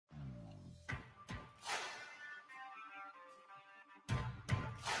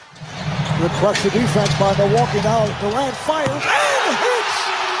Good pressure defense by Milwaukee now. Durant fires and hits!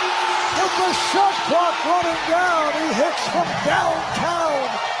 With the shot clock running down, he hits from downtown.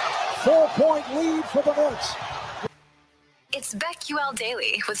 4-point lead for the Nets. It's BetQL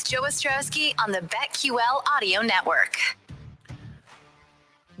Daily with Joe Ostrowski on the BetQL Audio Network.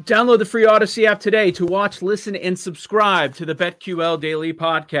 Download the free Odyssey app today to watch, listen, and subscribe to the BetQL Daily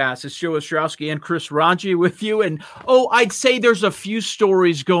Podcast. It's Joe Ostrowski and Chris Ranji with you. And, I'd say there's a few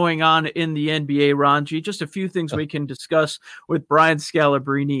stories going on in the NBA, Ranji. Just a few things we can discuss with Brian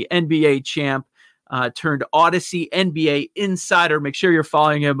Scalabrine, NBA champ, turned Odyssey NBA insider. Make sure you're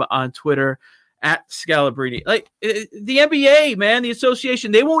following him on Twitter at Scalabrine. Like the NBA, man, the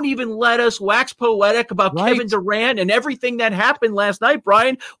association, they won't even let us wax poetic about Kevin Durant and everything that happened last night,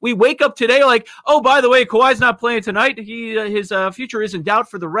 Brian. We wake up today like, oh, by the way, Kawhi's not playing tonight. His future is in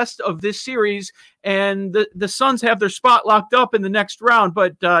doubt for the rest of this series, and the Suns have their spot locked up in the next round,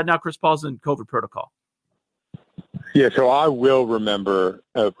 but now Chris Paul's in COVID protocol. Yeah, so I will remember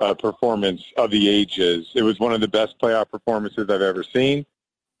a performance of the ages. It was one of the best playoff performances I've ever seen.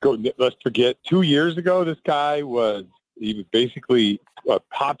 Let's forget, 2 years ago, this guy was basically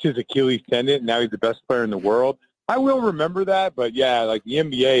popped his Achilles tendon, and now he's the best player in the world. I will remember that, but yeah, like the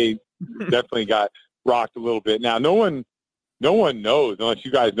NBA definitely got rocked a little bit. Now, no one knows, unless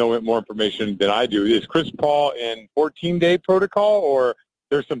you guys know more information than I do. Is Chris Paul in 14-day protocol, or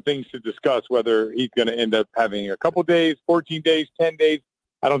there's some things to discuss, whether he's going to end up having a couple days, 14 days, 10 days?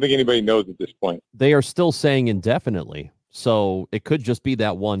 I don't think anybody knows at this point. They are still saying indefinitely. So it could just be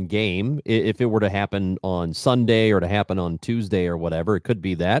that one game. If it were to happen on Sunday or to happen on Tuesday or whatever, it could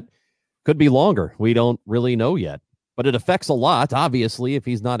be that. Could be longer. We don't really know yet. But it affects a lot, obviously, if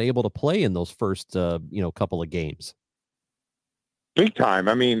he's not able to play in those first couple of games. Big time.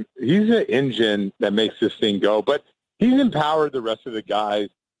 I mean, he's an engine that makes this thing go, but he's empowered the rest of the guys.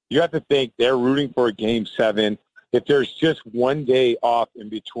 You have to think they're rooting for a Game 7. If there's just 1 day off in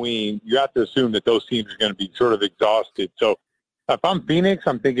between, you have to assume that those teams are going to be sort of exhausted. So if I'm Phoenix,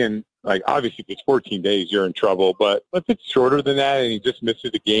 I'm thinking, like, obviously if it's 14 days, you're in trouble. But if it's shorter than that and he just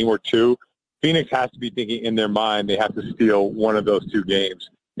misses a game or two, Phoenix has to be thinking in their mind they have to steal one of those 2 games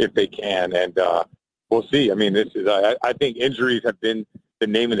if they can. And we'll see. I mean, I think injuries have been the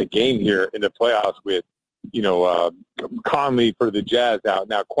name of the game here in the playoffs with, Conley for the Jazz out.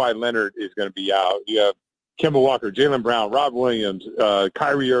 Now Kawhi Leonard is going to be out. You have Kemba Walker, Jaylen Brown, Rob Williams,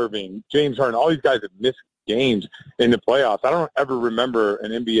 Kyrie Irving, James Harden, all these guys have missed games in the playoffs. I don't ever remember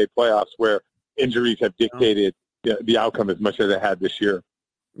an NBA playoffs where injuries have dictated the outcome as much as it had this year.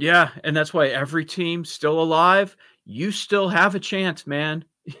 Yeah, and that's why every team still alive, you still have a chance, man.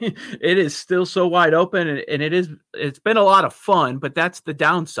 It is still so wide open, and it's been a lot of fun, but that's the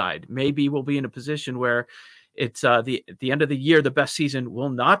downside. Maybe we'll be in a position where it's at the end of the year, the best season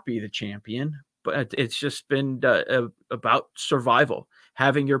will not be the champion. But it's just been about survival,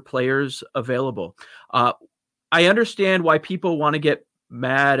 having your players available. I understand why people want to get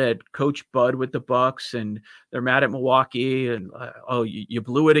mad at Coach Bud with the Bucks, and they're mad at Milwaukee, and you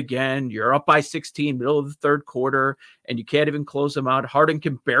blew it again. You're up by 16, middle of the third quarter, and you can't even close them out. Harden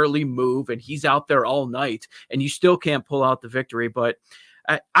can barely move, and he's out there all night, and you still can't pull out the victory. But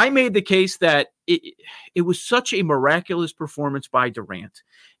I made the case that it was such a miraculous performance by Durant.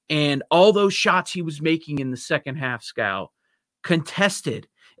 And all those shots he was making in the second half, Scal, contested.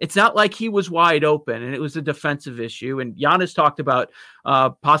 It's not like he was wide open, and it was a defensive issue. And Giannis talked about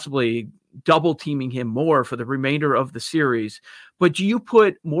possibly double teaming him more for the remainder of the series. But do you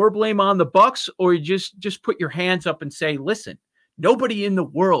put more blame on the Bucks, or you just put your hands up and say, listen, nobody in the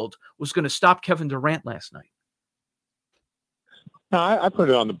world was going to stop Kevin Durant last night? No, I put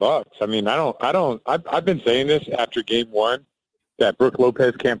it on the Bucks. I mean, I've been saying this after Game 1. That Brook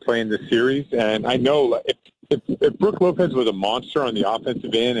Lopez can't play in this series. And I know if Brook Lopez was a monster on the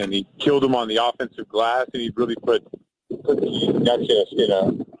offensive end and he killed him on the offensive glass, and he really put the Nets in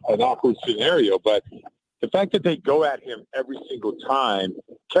an awkward scenario. But the fact that they go at him every single time,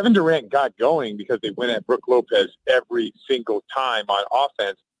 Kevin Durant got going because they went at Brook Lopez every single time on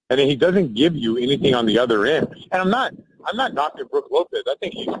offense, and then he doesn't give you anything on the other end. And I'm not knocking Brook Lopez. I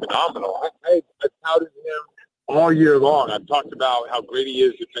think he's phenomenal. I touted him all year long. I've talked about how great he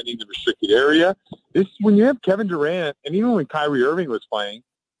is defending the restricted area. This, when you have Kevin Durant, and even when Kyrie Irving was playing,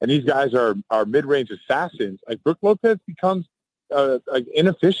 and these guys are mid-range assassins, like Brook Lopez becomes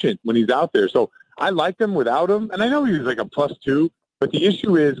inefficient when he's out there. So I like him without him, and I know he was like a +2, but the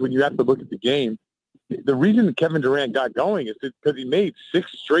issue is when you have to look at the game, the reason Kevin Durant got going is because he made 6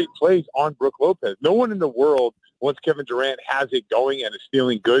 straight plays on Brook Lopez. No one in the world, once Kevin Durant has it going and is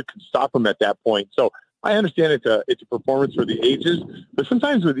feeling good, can stop him at that point. So I understand it's a performance for the ages, but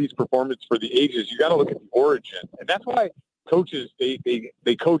sometimes with these performances for the ages, you got to look at the origin, and that's why coaches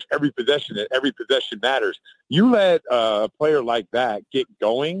they coach every possession, and every possession matters. You let a player like that get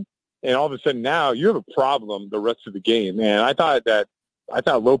going, and all of a sudden now you have a problem the rest of the game. And I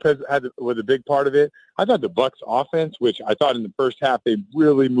thought Lopez was a big part of it. I thought the Bucks offense, which I thought in the first half they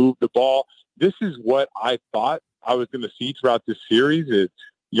really moved the ball. This is what I thought I was going to see throughout this series is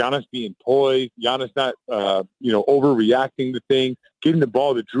Giannis being poised, Giannis not overreacting to things, getting the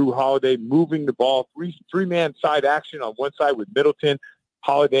ball to Drew Holiday, moving the ball, three-man side action on one side with Middleton,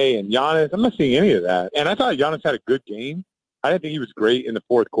 Holiday, and Giannis. I'm not seeing any of that. And I thought Giannis had a good game. I didn't think he was great in the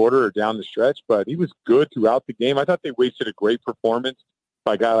fourth quarter or down the stretch, but he was good throughout the game. I thought they wasted a great performance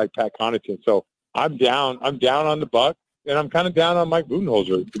by a guy like Pat Connaughton. So I'm down on the Bucks, and I'm kind of down on Mike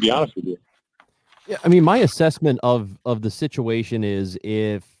Budenholzer, to be honest with you. Yeah, I mean, my assessment of the situation is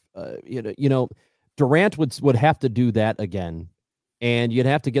if Durant would have to do that again, and you'd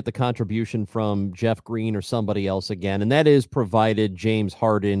have to get the contribution from Jeff Green or somebody else again, and that is provided James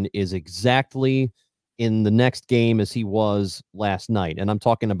Harden is exactly in the next game as he was last night, and I'm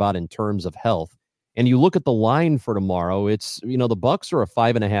talking about in terms of health. And you look at the line for tomorrow; it's the Bucks are a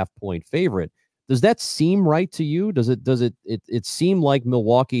 5.5 point favorite. Does that seem right to you? Does it seem like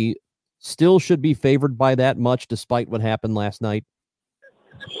Milwaukee still should be favored by that much despite what happened last night?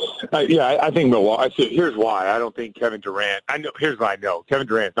 I think Milwaukee. Here's why. I don't think Kevin Durant. Here's what I know. Kevin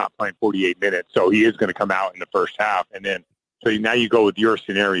Durant's not playing 48 minutes, so he is going to come out in the first half. And then, so now you go with your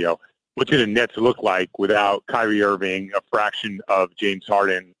scenario. What do the Nets look like without Kyrie Irving, a fraction of James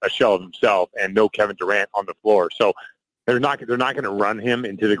Harden, a shell of himself, and no Kevin Durant on the floor? So they're not going to run him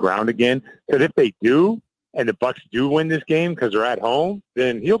into the ground again. Because if they do, and the Bucks do win this game because they're at home,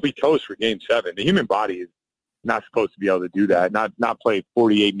 then he'll be toast for Game 7. The human body is not supposed to be able to do that, not play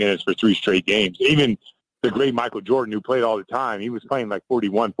 48 minutes for 3 straight games. Even the great Michael Jordan, who played all the time, he was playing like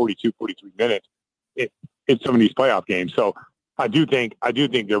 41, 42, 43 minutes in some of these playoff games. So I do think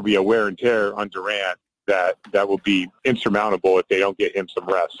there'll be a wear and tear on Durant that will be insurmountable if they don't get him some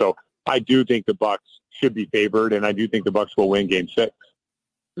rest. So I do think the Bucks should be favored, and I do think the Bucks will win Game 6.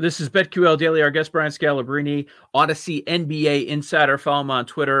 This is BetQL Daily. Our guest, Brian Scalabrine, Odyssey NBA Insider. Follow him on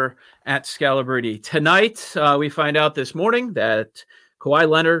Twitter at Scalabrine. Tonight, we find out this morning that Kawhi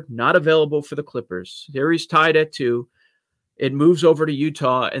Leonard not available for the Clippers. Series tied at 2. It moves over to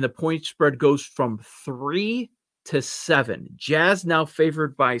Utah, and the point spread goes from 3 to 7. Jazz now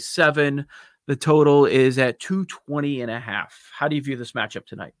favored by 7. The total is at 220.5. How do you view this matchup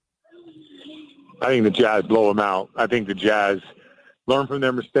tonight? I think the Jazz blow them out. I think the Jazz learn from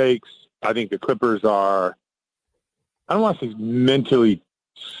their mistakes. I think the Clippers are, I don't want to say mentally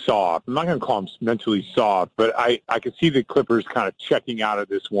soft. I'm not going to call them mentally soft, but I can see the Clippers kind of checking out of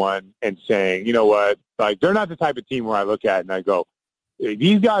this one and saying, you know what, like they're not the type of team where I look at and I go,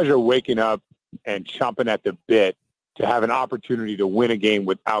 these guys are waking up and chomping at the bit to have an opportunity to win a game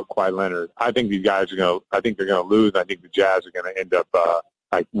without Kawhi Leonard. I think these guys I think they're going to lose. I think the Jazz are going to end up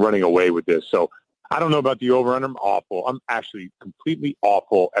running away with this. So I don't know about the over-under. I'm awful. I'm actually completely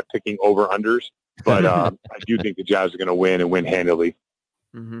awful at picking over-unders, but I do think the Jazz are going to win and win handily.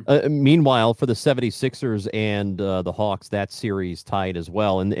 Mm-hmm. Meanwhile, for the 76ers and the Hawks, that series tied as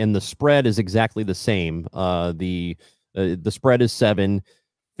well, and the spread is exactly the same. The spread is 7.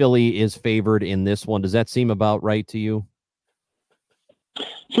 Philly is favored in this one. Does that seem about right to you?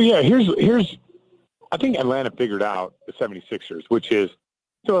 So yeah, here's I think Atlanta figured out the 76ers, which is,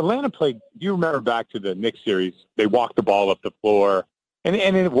 so Atlanta played, do you remember back to the Knicks series? They walked the ball up the floor, and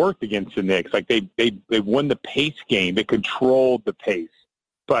it worked against the Knicks. Like they won the pace game. They controlled the pace.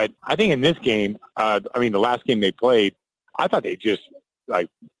 But I think in this game, the last game they played, I thought they just,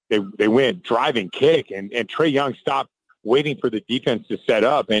 they went drive and kick, and Trae Young stopped waiting for the defense to set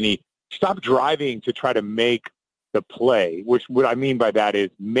up, and he stopped driving to try to make the play, which what I mean by that is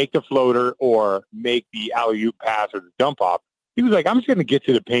make the floater or make the alley-oop pass or the dump off. He was like, I'm just going to get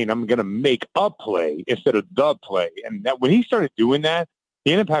to the paint. I'm going to make a play instead of the play. And that when he started doing that,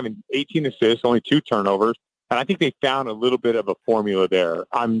 he ended up having 18 assists, only 2 turnovers. And I think they found a little bit of a formula there.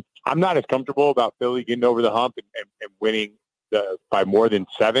 I'm not as comfortable about Philly getting over the hump and winning by more than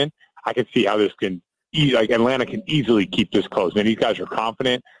 7. I can see how this can, Atlanta can easily keep this close. Man, these guys are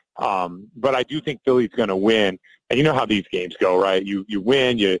confident. But I do think Philly's going to win. And you know how these games go, right? You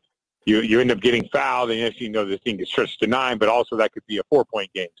win, you end up getting fouled, and yes, this thing gets stretched to 9, but also that could be a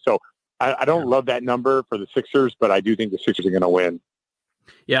 4-point game. So I don't love that number for the Sixers, but I do think the Sixers are going to win.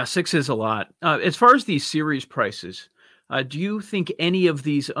 Yeah, 6 is a lot. As far as these series prices, do you think any of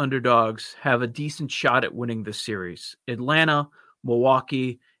these underdogs have a decent shot at winning the series? Atlanta,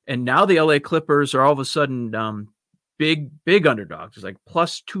 Milwaukee, And now the LA Clippers are all of a sudden big underdogs. It's like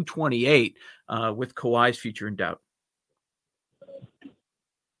plus 228 with Kawhi's future in doubt.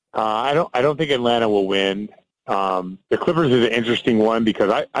 I don't think Atlanta will win. The Clippers is an interesting one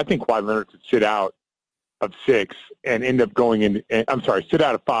because I think Kawhi Leonard could sit out of 6 and end up going in. I'm sorry, sit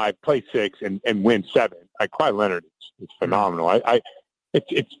out of 5, play 6, and win 7. Like Kawhi Leonard is phenomenal.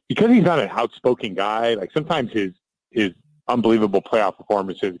 It's because he's not an outspoken guy. Like sometimes his unbelievable playoff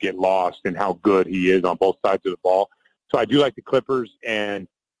performances get lost in how good he is on both sides of the ball. So I do like the Clippers, and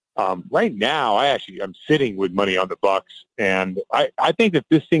right now I'm sitting with money on the Bucks, and I think if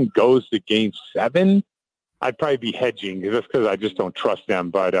this thing goes to Game 7, I'd probably be hedging because I just don't trust them.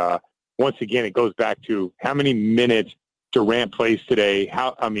 But once again, it goes back to how many minutes Durant plays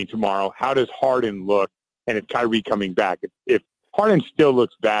tomorrow. How does Harden look? And if Kyrie coming back, if Harden still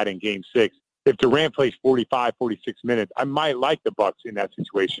looks bad in Game 6, if Durant plays 45, 46 minutes, I might like the Bucks in that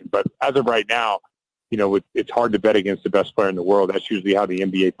situation. But as of right now, it's hard to bet against the best player in the world. That's usually how the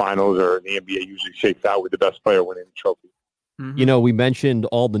NBA Finals or the NBA usually shakes out, with the best player winning the trophy. Mm-hmm. We mentioned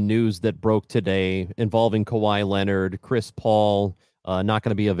all the news that broke today involving Kawhi Leonard, Chris Paul, not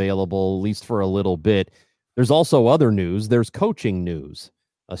going to be available, at least for a little bit. There's also other news. There's coaching news.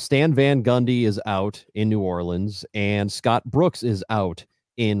 Stan Van Gundy is out in New Orleans, and Scott Brooks is out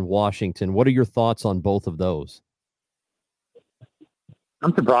in Washington. What are your thoughts on both of those?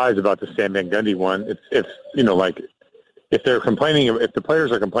 I'm surprised about the Stan Van Gundy one. If they're complaining, if the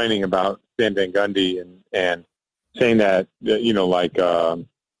players are complaining about Stan Van Gundy and saying that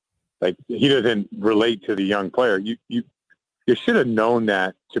like he doesn't relate to the young player, you should have known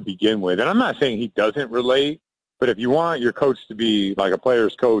that to begin with. And I'm not saying he doesn't relate, but if you want your coach to be like a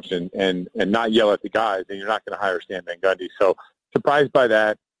player's coach and not yell at the guys, then you're not going to hire Stan Van Gundy. So surprised by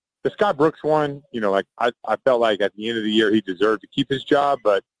that. The Scott Brooks one, I felt like at the end of the year he deserved to keep his job,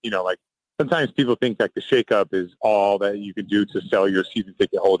 but sometimes people think that the shakeup is all that you can do to sell your season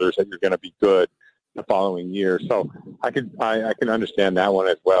ticket holders that you're going to be good the following year. So I can understand that one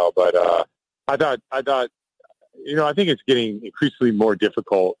as well. But I think it's getting increasingly more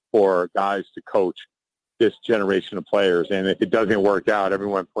difficult for guys to coach this generation of players, and if it doesn't work out,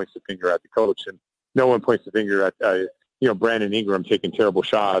 everyone points the finger at the coach, and no one points the finger at Brandon Ingram taking terrible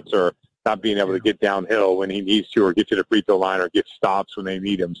shots or not being able to get downhill when he needs to, or get to the free throw line, or get stops when they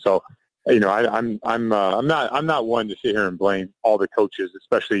need him. So, I'm not one to sit here and blame all the coaches,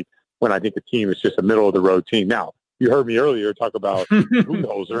 especially when I think the team is just a middle of the road team. Now, you heard me earlier talk about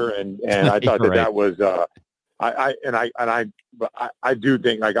Budenholzer, and I thought that was I do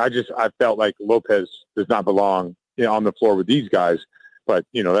think I felt like Lopez does not belong on the floor with these guys. But,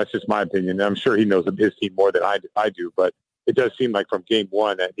 that's just my opinion. I'm sure he knows his team more than I do. But it does seem like from Game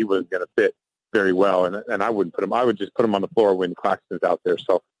 1 that he wasn't going to fit very well. And I wouldn't put him. I would just put him on the floor when Claxton's out there.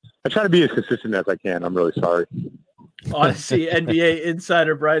 So I try to be as consistent as I can. I'm really sorry. Odyssey NBA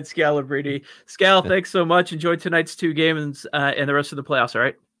insider Brian Scalabrine. Scal, thanks so much. Enjoy tonight's 2 games and the rest of the playoffs, all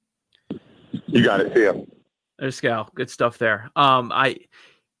right? You got it. See ya. There's Scal. Good stuff there.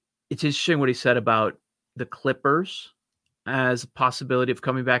 It's interesting what he said about the Clippers as a possibility of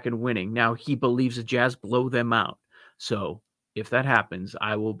coming back and winning. Now, he believes the Jazz blow them out. So if that happens,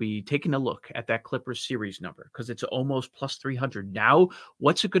 I will be taking a look at that Clippers series number because it's almost plus 300. Now,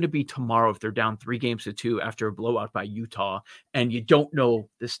 what's it going to be tomorrow if they're down 3-2 after a blowout by Utah and you don't know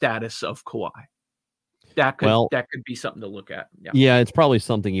the status of Kawhi? That could be something to look at. Yeah, it's probably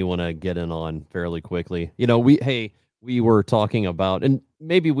something you want to get in on fairly quickly. We were talking about, and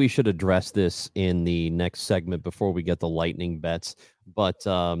maybe we should address this in the next segment before we get the lightning bets, but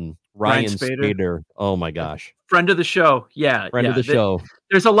Ryan Spader, oh my gosh. Friend of the show. Yeah. Friend of the show.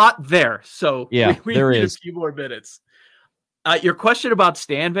 There's a lot there. So yeah, we there need is a few more minutes. Your question about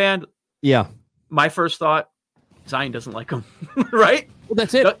Stan Van. Yeah. My first thought, Zion doesn't like him, right? Well,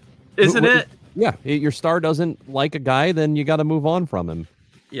 that's it. Isn't it? Yeah. Your star doesn't like a guy, then you got to move on from him.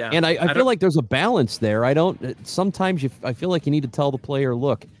 Yeah. And I feel like there's a balance there. Sometimes I feel like you need to tell the player,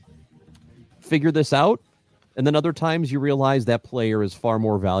 look, figure this out. And then other times you realize that player is far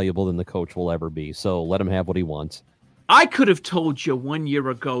more valuable than the coach will ever be. So let him have what he wants. I could have told you 1 year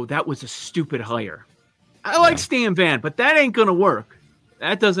ago that was a stupid hire. I like Stan Van, but that ain't going to work.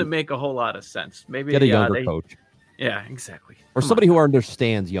 That doesn't make a whole lot of sense. Maybe get a younger coach. Yeah, exactly. Or somebody who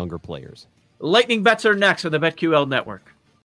understands younger players. Lightning bets are next on the BetQL Network.